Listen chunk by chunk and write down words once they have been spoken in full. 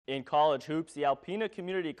In college hoops, the Alpena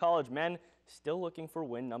Community College men still looking for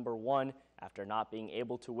win number 1 after not being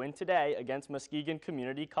able to win today against Muskegon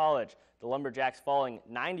Community College. The Lumberjacks falling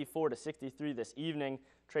 94-63 this evening.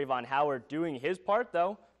 Trayvon Howard doing his part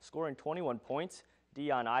though, scoring 21 points.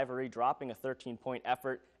 Dion Ivory dropping a 13-point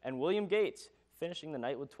effort, and William Gates finishing the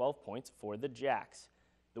night with 12 points for the Jacks.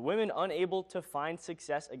 The women unable to find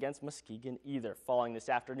success against Muskegon either, falling this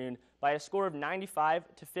afternoon by a score of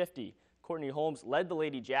 95-50. Courtney Holmes led the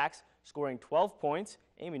Lady Jacks, scoring 12 points.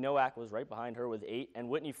 Amy Nowak was right behind her with 8, and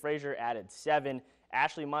Whitney Frazier added 7.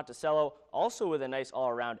 Ashley Monticello also with a nice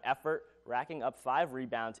all-around effort, racking up 5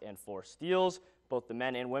 rebounds and 4 steals. Both the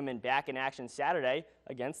men and women back in action Saturday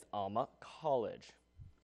against Alma College.